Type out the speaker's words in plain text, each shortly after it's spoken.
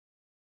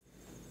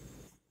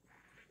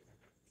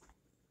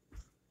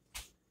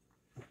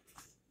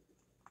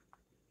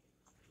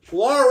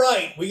Well, all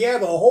right, we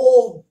have a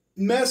whole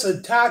mess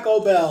of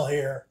Taco Bell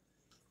here.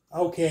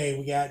 Okay,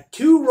 we got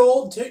 2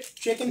 rolled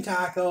chicken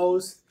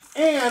tacos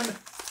and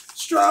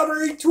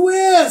strawberry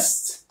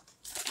twist.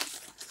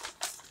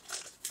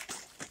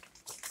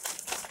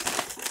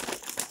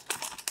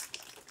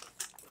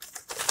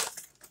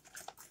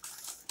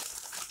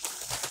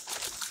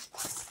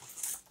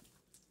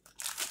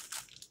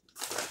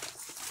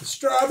 The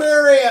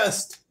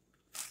strawberryest.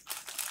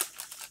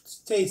 Let's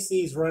taste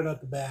these right off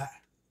the bat.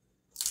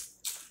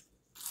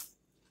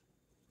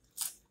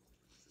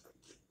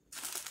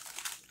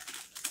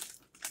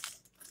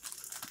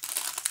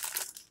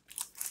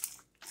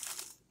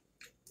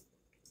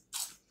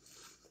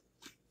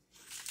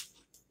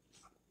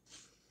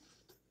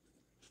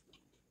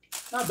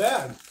 Not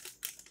bad.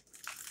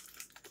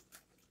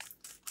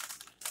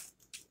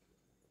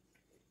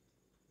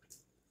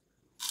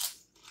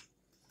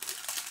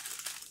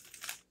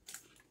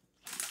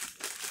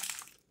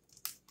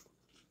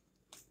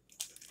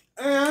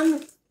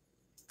 And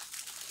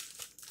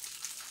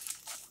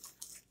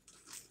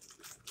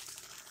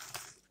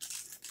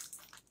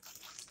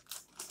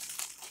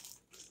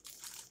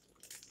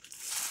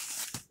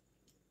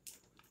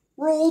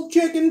rolled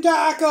chicken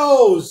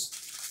tacos.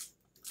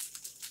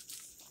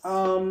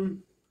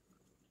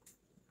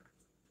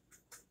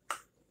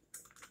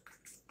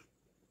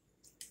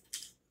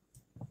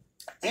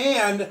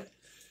 And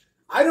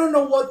I don't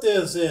know what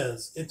this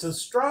is. It's a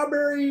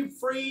strawberry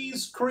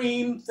freeze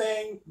cream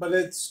thing, but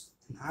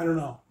I don't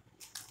know.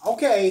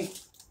 Okay.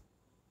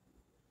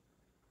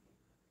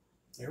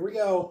 Here we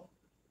go.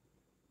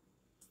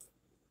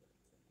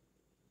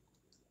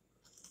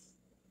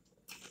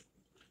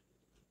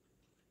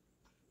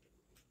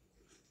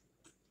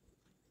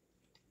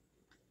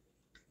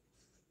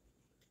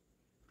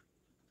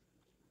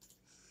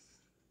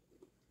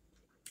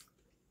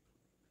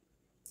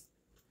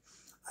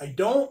 I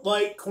don't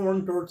like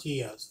corn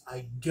tortillas.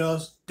 I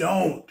just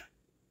don't.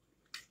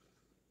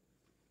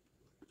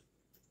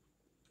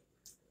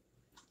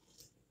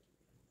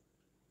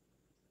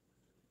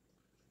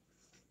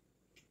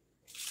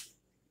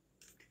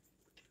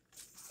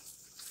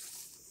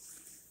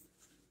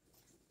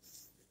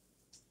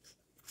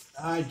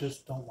 I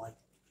just don't like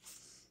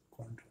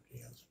corn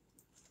tortillas.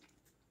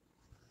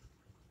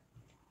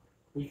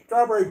 These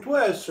strawberry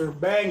twists are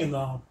banging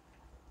though.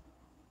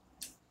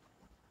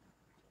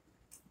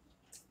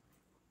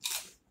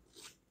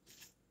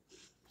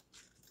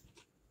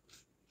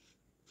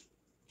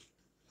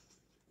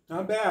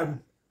 Not bad.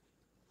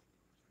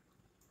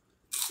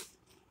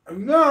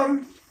 And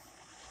then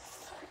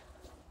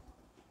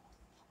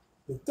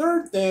the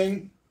third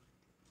thing,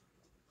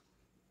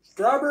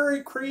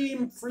 strawberry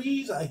cream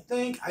freeze, I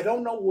think. I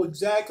don't know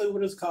exactly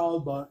what it's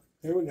called, but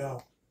here we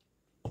go.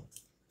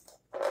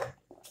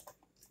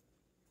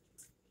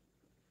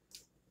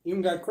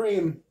 Even got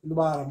cream in the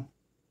bottom.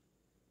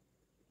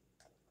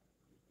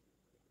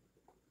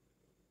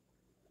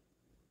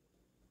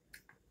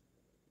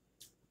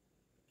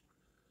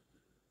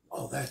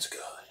 Oh, that's good.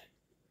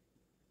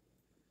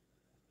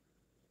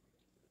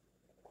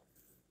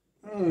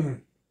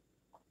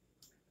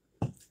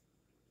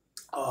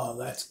 Oh,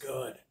 that's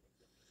good.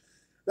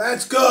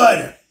 That's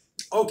good.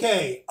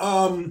 Okay,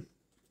 for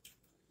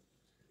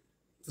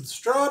the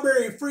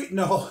strawberry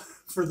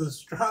for the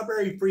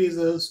strawberry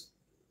freezes,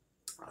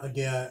 I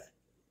get,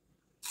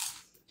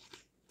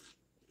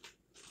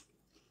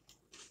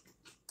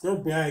 they're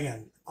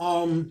banging.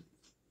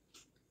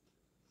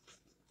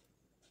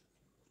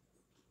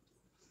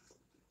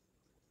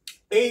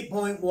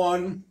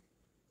 8.1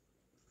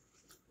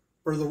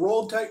 for the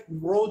rolled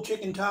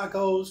chicken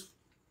tacos.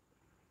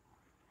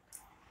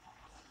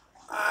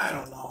 I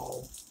don't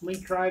know. Let me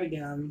try it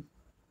again.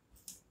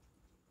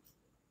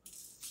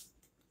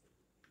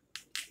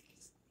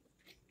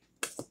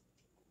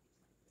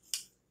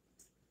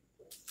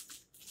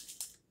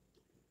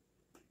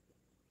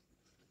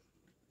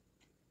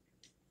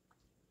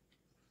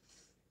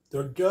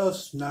 They're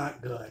just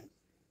not good.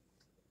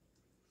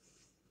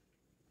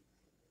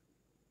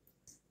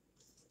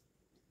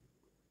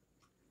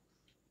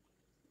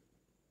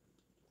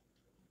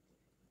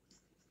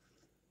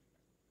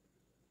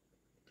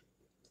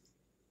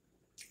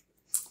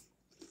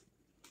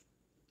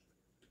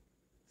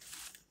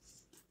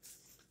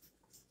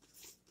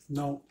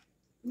 No.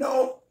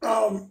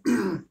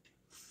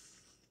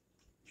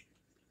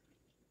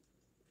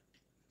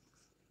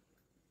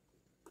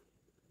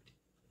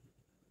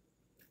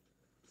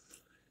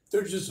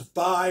 There's just a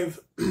 5,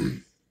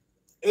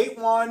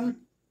 8.1,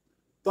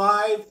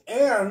 5,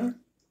 and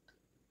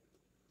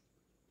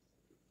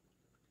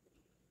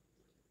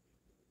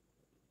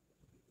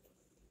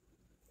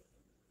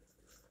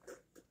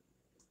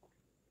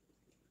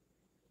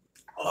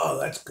oh,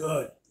 that's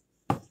good.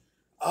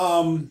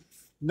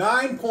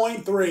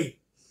 9.3.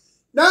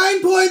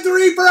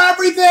 9.3 for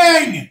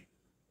everything!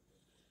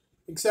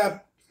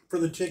 Except for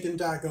the chicken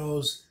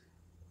tacos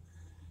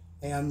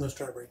and the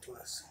strawberry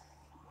twist.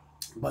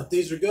 But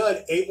these are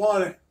good.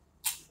 8.1.